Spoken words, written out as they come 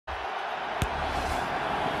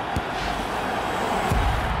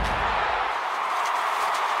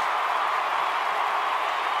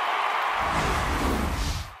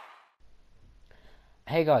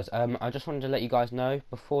Hey guys, I just wanted to let you guys know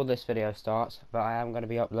before this video starts that I am going to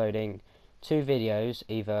be uploading 2 videos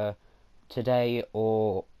either today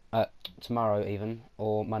or tomorrow even,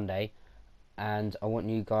 or Monday, and I want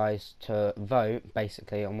you guys to vote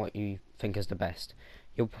basically on what you think is the best.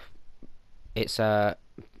 It's going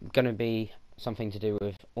to be something to do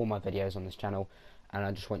with all my videos on this channel, and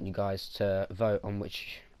I just want you guys to vote on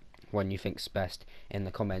which one you think's best in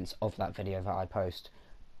the comments of that video that I post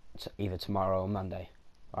either tomorrow or Monday.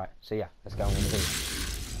 Alright, so yeah, let's go on with the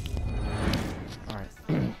video.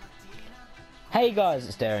 Alright. Hey guys,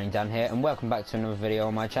 it's Daring Dan here, and welcome back to another video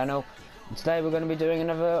on my channel. And today we're going to be doing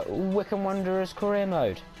another Wycombe Wanderers career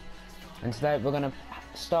mode. And today we're going to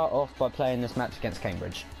start off by playing this match against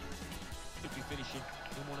Cambridge.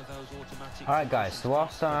 Alright guys, so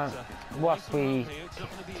whilst we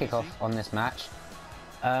kick off on this match,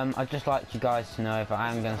 I'd just like you guys to know that I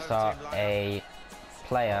am going to start a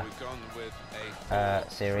player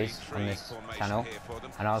series on this channel,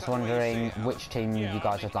 and I was wondering which team you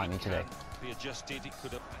guys would like me to do.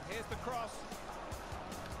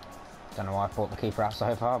 Don't know why I brought the keeper out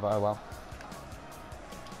so far, but oh well.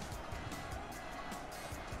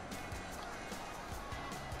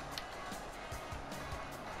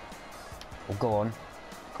 Well, go on,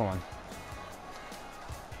 come on,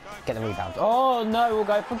 get the rebound. Oh no, we'll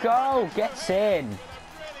go for goal. Gets in.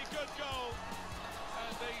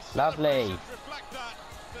 Lovely.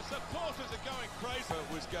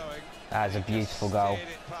 That is a beautiful goal.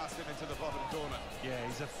 Yeah,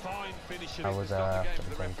 he's a fine finisher. That was a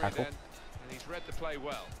tackle. And he's read the play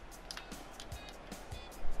well.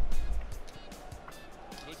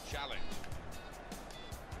 Good challenge.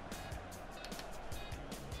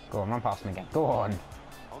 Go on, run past him again. Go on.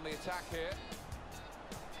 On the attack here.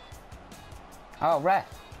 Oh,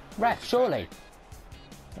 ref, surely.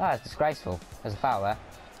 That is disgraceful. There's a foul there.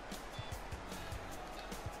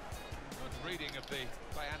 Of the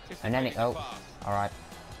and then it, oh, alright.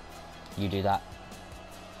 You do that.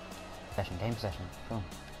 Game possession. Come on.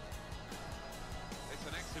 It's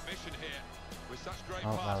an exhibition here with such great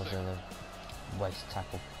oh, that was passing. a waste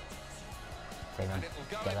tackle. Freeman,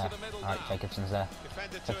 get there. Alright, Jacobson's there.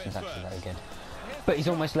 Jacobson's actually very good. But he's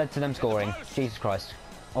almost led to them scoring. Jesus Christ.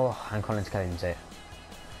 Oh, and Collins Collins it.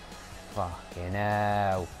 Fucking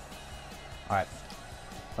hell. Alright.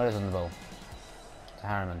 What is on the ball? To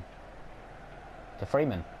Harriman. To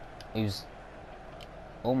Freeman, who's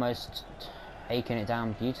almost taking it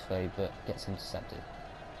down beautifully, but gets intercepted.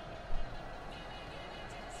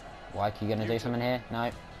 Wyke, you going to do something here?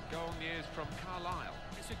 No. Goal news from Carlisle.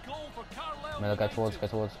 It's a goal for Carlisle. Miller, go towards.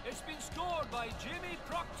 It's been scored by Jamie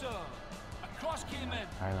Proctor. A cross came in.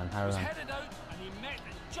 Harriman. Was headed out and he met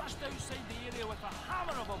it just outside the area with a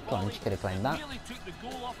hammer of a volley. Collins could have claimed that. Really took the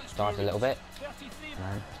goal off its Started a little bit. 33. No,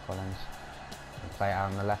 it's Collins. Play it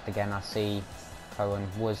out on the left again. I see Cohen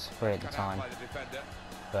was free at the time,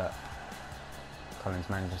 but Collins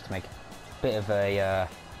manages to make a bit of a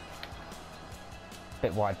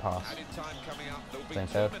bit wide pass. Playing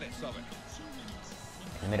third. In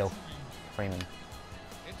the middle, Freeman.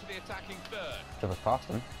 Into the attacking third. Dribbles past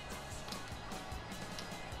him.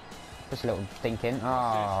 Just a little thinking.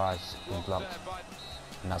 Oh, it's been blocked.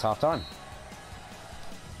 And that's half time.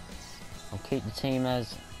 I'll keep the team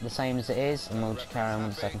as the same as it is, and we'll just carry on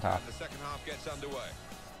with the second half. The second half gets underway.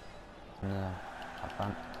 From the up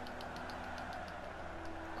front.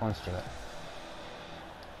 Come on, Stuart.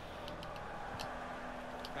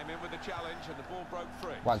 Came in with the challenge and the ball broke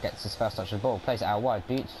free. White gets his first touch of the ball, plays it out wide,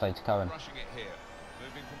 beautifully to Cohen. Rushing it here.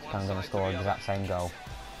 Moving from one Cohen's going to side score to the the exact same goal.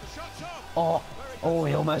 The shot's off. Oh,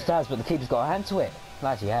 he almost has, but the keeper's got a hand to it.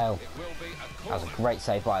 Bloody hell. It will be a That was a corner. great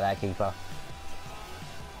save by their keeper.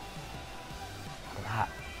 Look at that.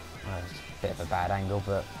 Well, it's a bit of a bad angle,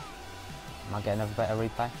 but am I getting a better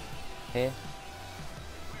replay here?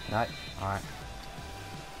 No? Alright.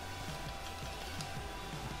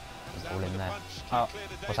 All in there. Oh,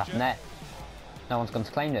 what's happened there? No one's gone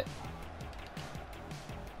to claim it.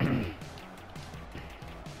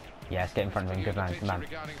 Yeah, let's get in front of him. Good man, good man.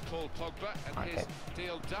 Okay.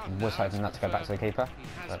 Was hoping not to go back to the keeper,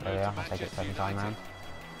 but there we are. I'll take it second time round.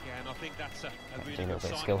 Do a little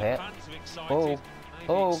bit of skill here. Oh,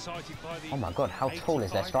 oh, oh my God! How tall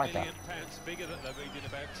is their striker?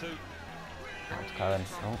 That's Cohen.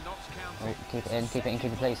 Oh, oh, keep it in, keep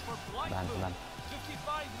it please. Man, man.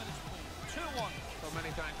 Well,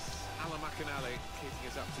 many thanks, Alan McInally, keeping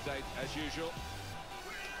us up to date as usual.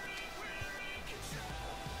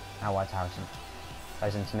 Now wide to Harrison.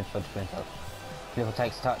 Goes into midfield to Flintoff. Flintoff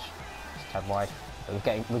takes a touch. Just tap wide. But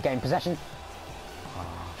we're getting possession. Oh,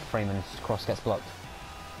 Freeman's cross gets blocked.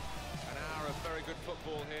 An hour of very good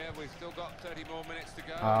football here. We've still got 30 more minutes to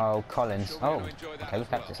go. Oh, Collins. Sure we're Oh, gonna enjoy that okay, we've as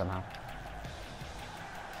kept well. it somehow.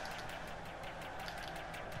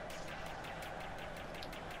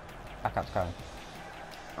 Back up to Cohen.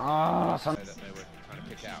 Oh, That they were trying to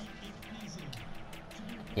pick out.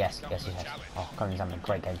 yes, yes, he has. Oh, Collins having a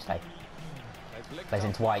great game today. They've linked Plays up.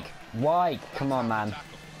 into Wyke. Wyke, come That's on, how man. to tackle.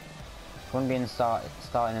 If you want to be in the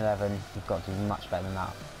starting 11, you've got to do much better than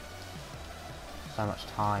that. So much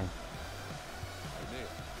time. O'Neil.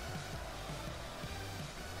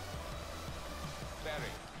 Berry.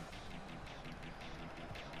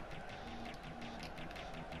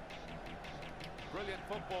 Brilliant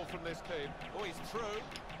football from this team. Oh, he's through.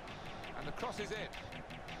 And the cross is in.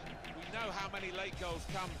 We know how many late goals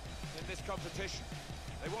come in this competition.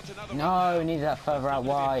 They want another No, one. we needed that further out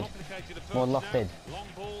wide. More lofted. Long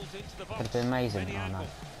balls into the box. Could have been amazing. Many Oh no. angles.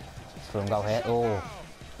 Through and goal here. Oh,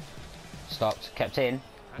 stopped. Kept in.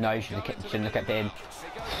 No, you shouldn't have kept it in.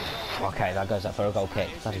 Okay, that goes up for a goal kick.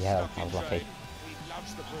 Bloody hell, I was lucky. He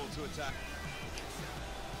loves the ball to attack.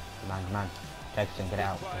 Man. Jacobson, get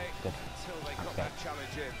out. Play Good. until they got Okay. that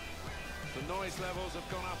challenge in. The noise levels have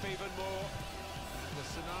gone up even more. The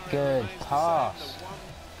scenario Good remains the pass. same, the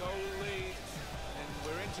one-goal lead, and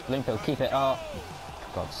we're into the Bloomfield, keep it up.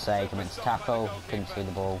 For God's sake, I meant to Stop by the tackle. goalkeeper. Couldn't see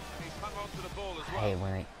the ball. He's hung on to the ball as I well. hate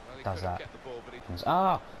when he Well, he does could have that. kept the ball, but he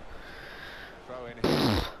Ah! throw in.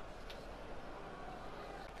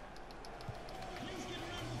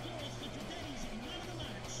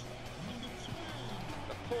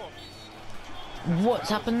 The poor. What's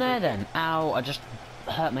happened there then? Ow, I just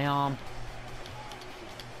hurt my arm.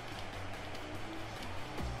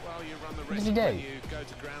 Well, you run the What risk did he when do? you go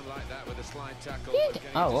to ground like that with a slide tackle. Did? of getting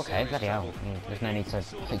Oh, into okay, serious bloody hell. trouble. There's no need to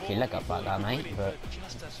pick your leg up like that, mate, but...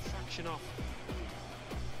 Just a fraction off.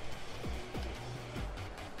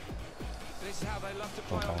 This is how they love to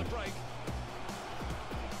play on the Okay. break.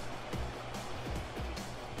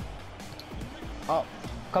 Oh,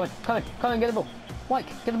 come on, get the ball. Wyke,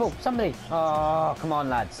 get the ball, somebody. Oh, come on,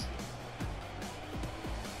 lads.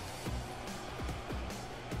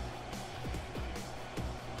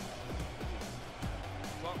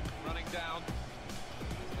 Clock running down.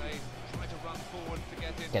 They try to run forward to get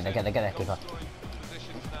into Get there, keeper. goal-scoring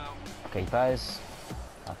positions now. Keepers.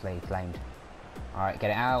 Lovely, flamed. Alright,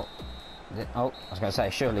 get it out. Oh, I was going to say,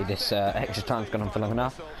 surely this extra time's gone on for long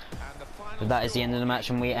enough. But that is the end of the match,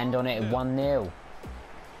 and we end on it 1-0.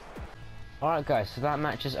 Alright guys, so that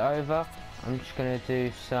match is over. I'm just going to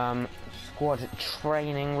do some squad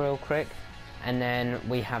training real quick, and then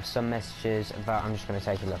we have some messages that I'm just going to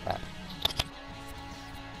take a look at.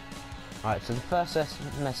 Alright, so the first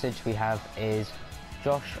message we have is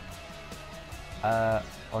Josh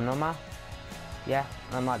Onoma. Yeah,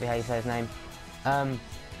 that might be how you say his name.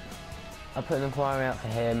 I put an inquiry out for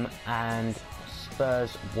him, and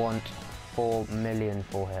Spurs want 4 million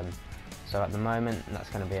for him. So at the moment, that's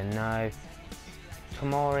going to be a no.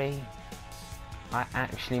 Tomori, I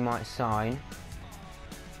actually might sign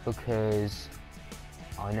because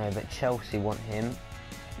I know that Chelsea want him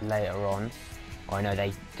later on. Or I know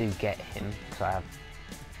they do get him because I have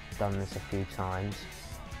done this a few times.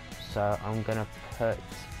 So I'm going to put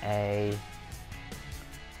a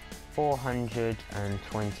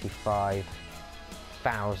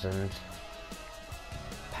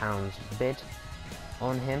 £425,000 bid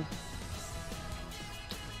on him.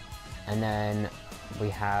 And then we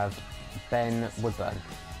have Ben Woodburn,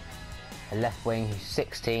 a left wing who's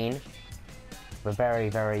 16, but very,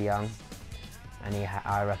 very young, and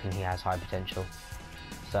I reckon he has high potential.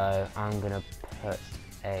 So I'm going to put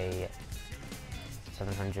a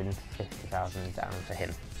 £750,000 down for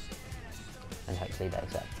him, and hopefully they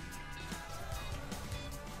accept.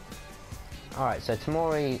 Alright, so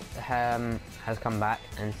Tomori has come back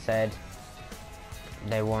and said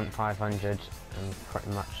they want 500 and pretty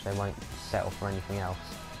much they won't settle for anything else.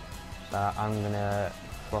 So I'm going to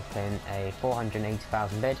drop in a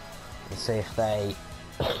 480,000 bid and see if they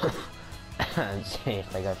see if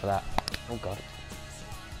they go for that. Oh god.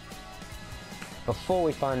 Before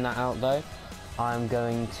we find that out though, I'm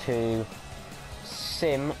going to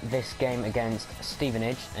sim this game against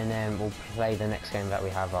Stevenage and then we'll play the next game that we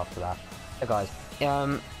have after that. So guys,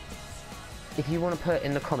 if you want to put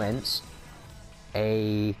in the comments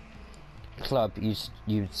a club you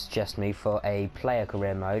suggest me for a player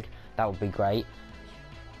career mode, that would be great.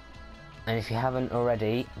 And if you haven't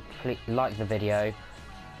already, please like the video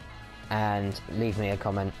and leave me a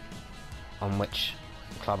comment on which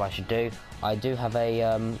club I should do. I do have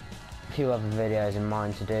a few other videos in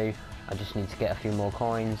mind to do. I just need to get a few more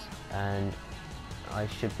coins and I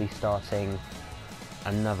should be starting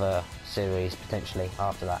another series potentially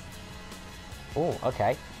after that. Oh,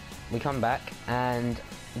 okay. We come back and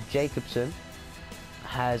Jacobson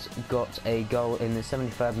has got a goal in the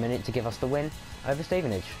 73rd minute to give us the win over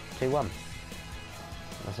Stevenage, 2-1.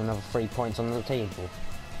 That's another 3 points on the table.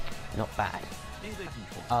 Not bad.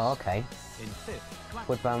 Oh, okay.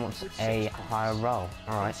 Woodburn wants a higher role.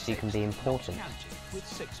 Alright, so you can be important.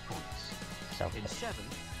 Selfish.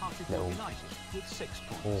 Little.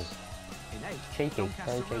 Oh. Cheeky,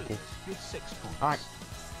 very cheeky. Alright.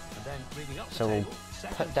 So we'll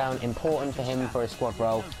put down important for him for a squad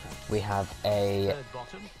role. We have a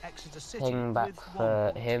thing back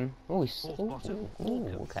for him. Oh, he's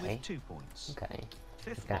okay. Okay.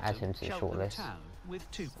 Just gonna add him to the shortlist.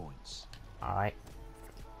 Alright.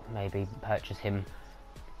 Maybe purchase him,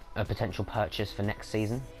 a potential purchase for next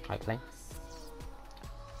season, hopefully.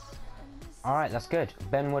 Alright, that's good.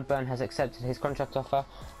 Ben Woodburn has accepted his contract offer,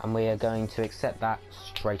 and we are going to accept that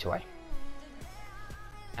straight away.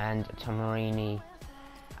 And Tomarini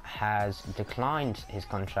has declined his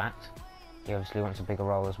contract. He obviously wants a bigger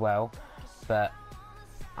role as well, but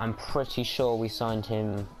I'm pretty sure we signed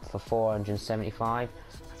him for 475,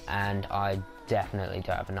 and I definitely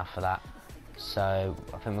don't have enough for that. So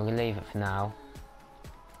I think we're going to leave it for now,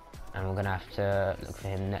 and we're going to have to look for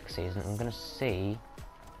him next season. I'm going to see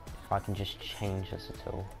if I can just change this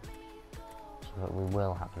at all, so that we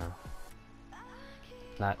will have enough.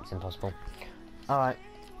 No, it's impossible. Alright,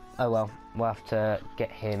 oh well, we'll have to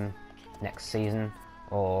get him next season,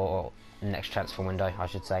 or next transfer window, I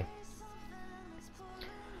should say.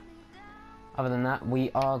 Other than that,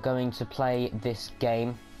 we are going to play this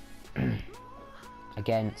game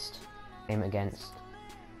against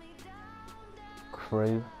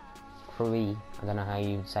Crewy. I don't know how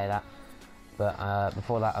you say that, but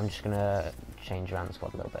before that, I'm just gonna change around the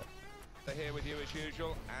squad a little bit.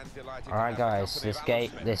 Alright guys,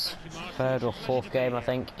 this third or fourth game, I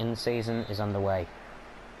think, in the season is underway,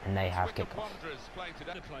 and they have kicked off. This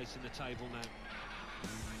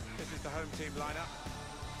is the home team lineup.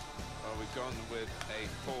 Well, we've gone with a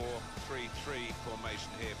 4-3-3 formation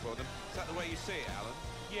here for them. Is that the way you see it, Alan?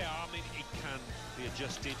 Yeah, I mean, it can be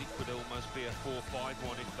adjusted. It could almost be a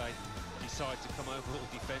 4-5-1 if they decide to come over all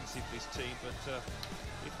defensive, this team. But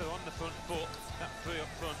if they're on the front foot, that three up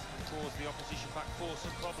front can cause the opposition back four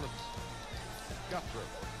some problems. Guthrie.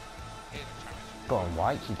 Here to challenge. Go on,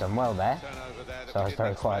 White, you've done well there. So I was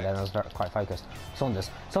very quiet then, I was quite focused. Saunders!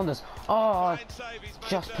 Oh,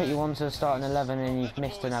 just put you onto the starting 11 and you've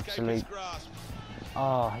missed an absolute...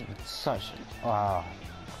 Oh, such... Oh, I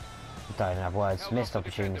don't even have words. Missed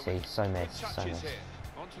opportunity, so missed.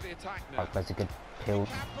 White plays a good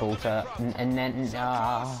ball to... And then...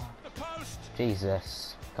 Ah,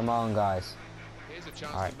 Jesus. Come on, guys.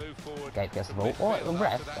 Alright, Gabe gets the ball. Oh, the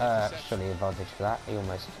ref, surely advantage for that. He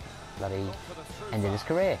almost bloody ended his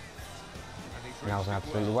career. And that was an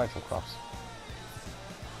absolutely woeful cross.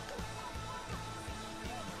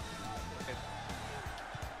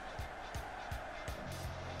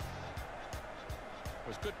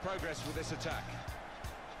 Was good progress with this attack.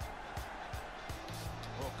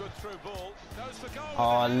 Well, good through ball. Goes for goal.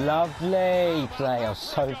 Oh, lovely play. I was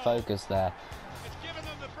so focused there.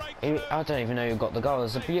 I don't even know who got the goal.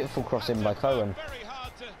 There's a beautiful cross in by Cohen.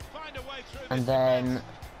 And then...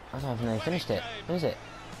 I don't even know who finished it. Who is it?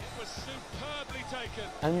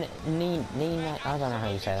 Nina, I don't know how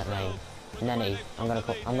you say that name. Nenny. I'm gonna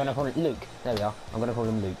call it Luke. There we are. I'm gonna call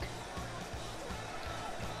him Luke.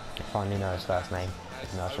 I finally know his first name.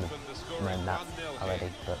 No, I should have known that already,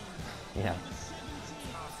 but you know.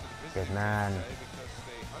 Good man.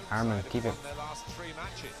 Harman, keep it.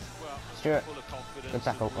 Stuart. Good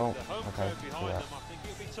tackle. Oh, okay. Yeah.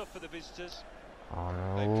 Oh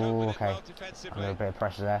no, okay. A little bit of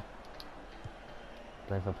pressure there.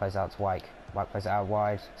 Bloomfield plays out to Wyke. Wyke plays it out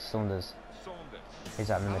wide. Saunders.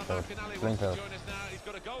 He's out in the midfield. Bloomfield.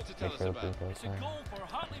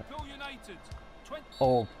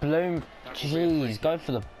 Oh, Bloom. Jeez, go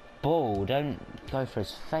for the ball. Don't go for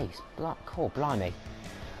his face. Oh, blimey.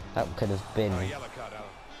 That could have been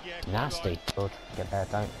nasty. Good. Get there.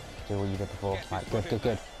 Don't do what you did before. Right,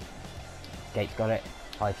 good. Gates got it.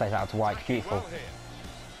 Oh, he plays it out to White. Beautiful.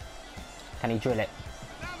 Can he drill it?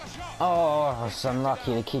 Oh, it's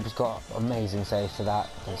unlucky. The keeper's got amazing saves to that,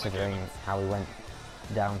 considering how he went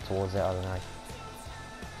down towards it. I don't know.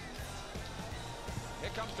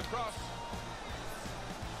 Here comes the cross.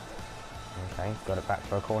 Okay, got it back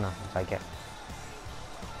for a corner. I'll take it.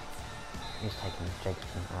 He's taking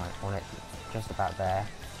Jacobson. Right, on it. Just about there.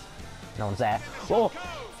 No one's there. Oh!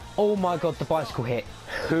 Oh my god, the bicycle hit.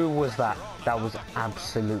 Who was that? That was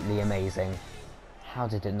absolutely amazing. How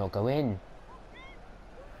did it not go in?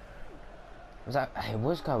 Was that... It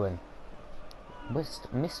was going.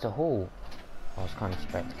 Mr. Hall. I was kind of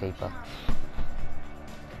straight to keeper.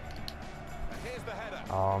 Here's the header.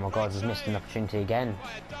 Oh my God, we've missed an opportunity again.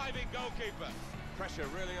 By a diving goalkeeper. Pressure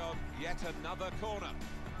really on yet another corner.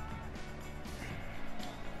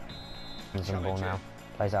 He's on the ball now.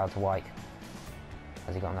 Plays out to Wyke.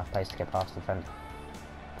 Has he got enough pace to get past the fence?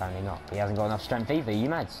 Apparently not. He hasn't got enough strength either. You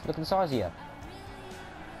mads? Look at the size of you.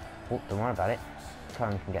 Oh, don't worry about it.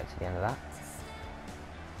 Cohen can get to the end of that.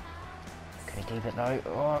 Can he keep it though?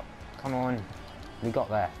 Oh, come on. We got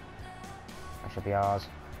there. That should be ours.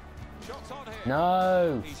 Shots on here.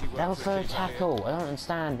 No! Easy work That was to for a keep tackle. I don't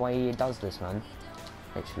understand why he does this, man.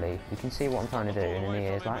 Literally, you can see what I'm trying to do, and then he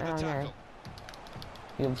is like, oh yeah.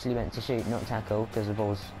 He obviously meant to shoot, not tackle, because the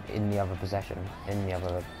ball's in the other possession, in the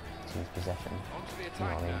other team's possession. Onto the You know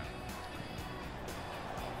attack what I mean? now.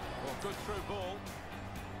 Well, good through ball.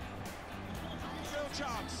 Still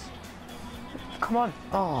chance. Come on!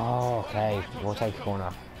 Oh, okay. We'll take a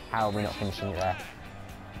corner. How are we not finishing it there?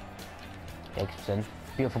 Jacobson.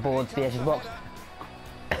 Beautiful ball to the edge of the box.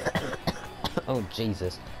 Oh,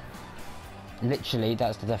 Jesus. Literally,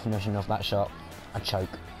 that's the definition of that shot. A choke.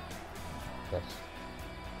 This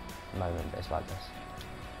moment, but it's like this.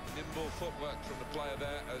 Nimble footwork from the player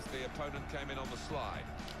there as the opponent came in on the slide.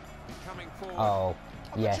 He's coming forward. Oh,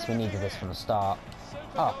 yes, we needed this from the start.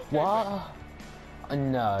 Oh, what?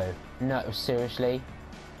 No. No, seriously?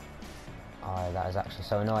 Oh, that is actually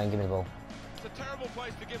so annoying. Give me the ball. It's a terrible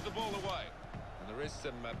place to give the ball away. And there is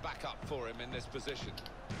some backup for him in this position.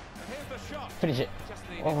 And here's the shot. Finish it. Just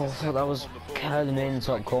needed Oh, to I thought settle that was on the ball curling before in top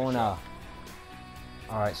striking the corner. shot.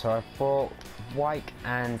 Alright, so I brought Wyke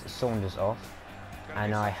and Saunders off. Gonna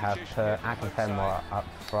And be I have substitution put here from Akinfenwa both sides. up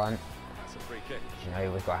front. That's a free kick. You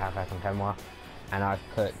know, we've got to have Akinfenwa. And I've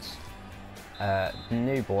put the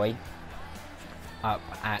new boy up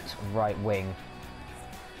at right wing.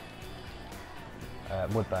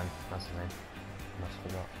 Woodburn, that's his name. Must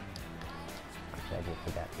forgot. Actually, I did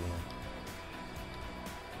forget, you know.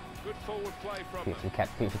 Good forward play from Beautifully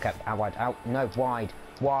kept, out wide, out, no, wide.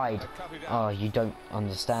 Cut it Oh, out. you don't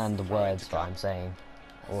understand the words that I'm saying,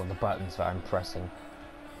 or the buttons that I'm pressing.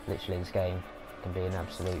 Literally, this game can be an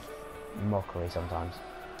absolute mockery sometimes.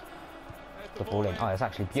 There's The ball in, oh, it's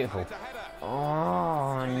actually beautiful. It's a header. Oh,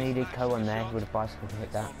 I needed Coe on there, he would have bicycle to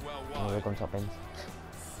hit that. Well Oh, wide. we've gone top in.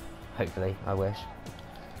 Hopefully, I wish.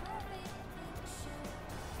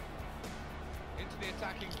 Into the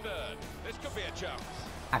attacking third. This could be a chance.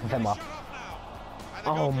 Akinfenwa. Shut off now. And the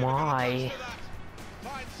Oh goalkeeper got my. close to that.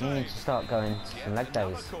 Fine You need save. to start going to some leg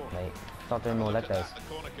days, mate. Start doing more leg days. The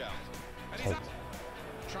corner count. And he's Take. up.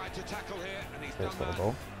 Tried to tackle here, and he's Let's done get the that.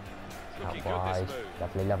 ball. Looking Out good, wide. this move.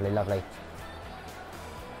 Lovely, lovely, lovely.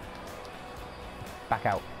 Back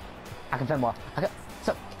out. Akinfenwa.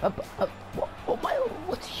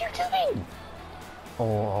 What are you doing?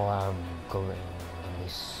 Oh, I'm going to be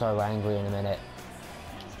so angry in a minute.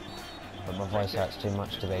 But my voice hurts too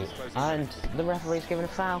much to be. And the referee's given a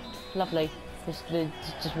foul. Lovely. It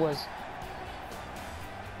just was.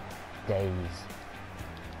 Days.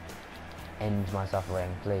 End my suffering,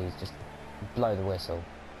 please. Just blow the whistle.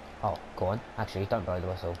 Oh, go on. Actually, don't blow the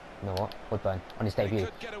whistle. You know what? Woodburn on his debut.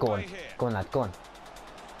 could get Go on. away here. Go on, lad. Go on.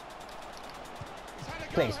 He's had a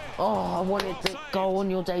go Please. here. Oh, I wanted to Well go saved. on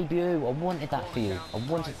your debut. I wanted that for you. I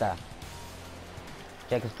wanted that.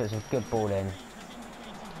 Jacobs puts a good ball in.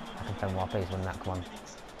 I can film please win that. Come on.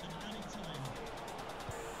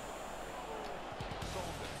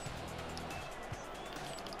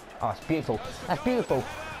 Oh, it's beautiful. That's beautiful.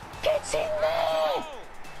 Get in there!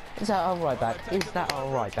 Is that our right back? Is that our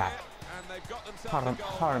right back? And they've got themselves a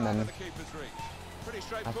goal Harriman. out of the keeper's reach. Pretty I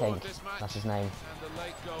straightforward think this match. that's his name. And the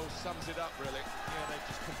late goal sums it up really. Yeah, they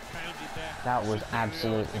just compounded their That was superiority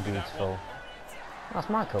absolutely with that beautiful. one. Oh, that's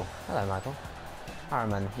Michael. Hello, Michael.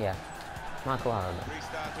 Harriman, yeah. Michael Harriman.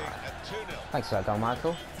 Restarting at 2-0. Thanks for that goal,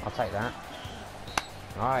 Michael. I'll take that.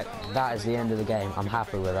 Alright, that is the end of the game. I'm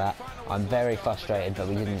happy with that. I'm very frustrated that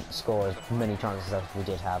we didn't score as many chances as we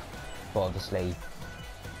did have. But obviously,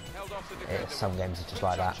 Held off the defender. some games are just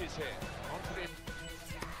like that. Touches here. Onto the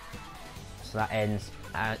So that ends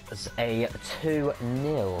as a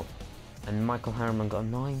 2-0. And Michael Harriman got a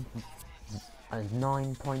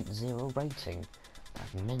 9.0 rating.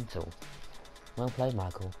 That's mental. Well played,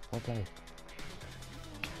 Michael. Well played.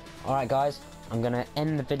 Alright guys, I'm going to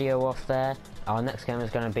end the video off there. Our next game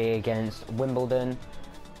is going to be against Wimbledon.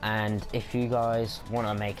 And if you guys want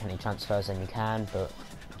to make any transfers, then you can. But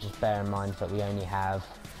just bear in mind that we only have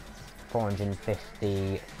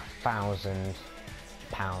 £450,000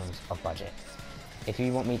 of budget. If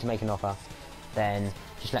you want me to make an offer, then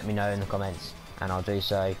just let me know in the comments and I'll do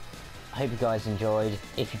so. I hope you guys enjoyed.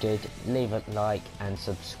 If you did, leave a like and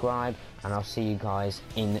subscribe, and I'll see you guys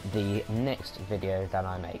in the next video that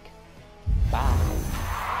I make. Bye.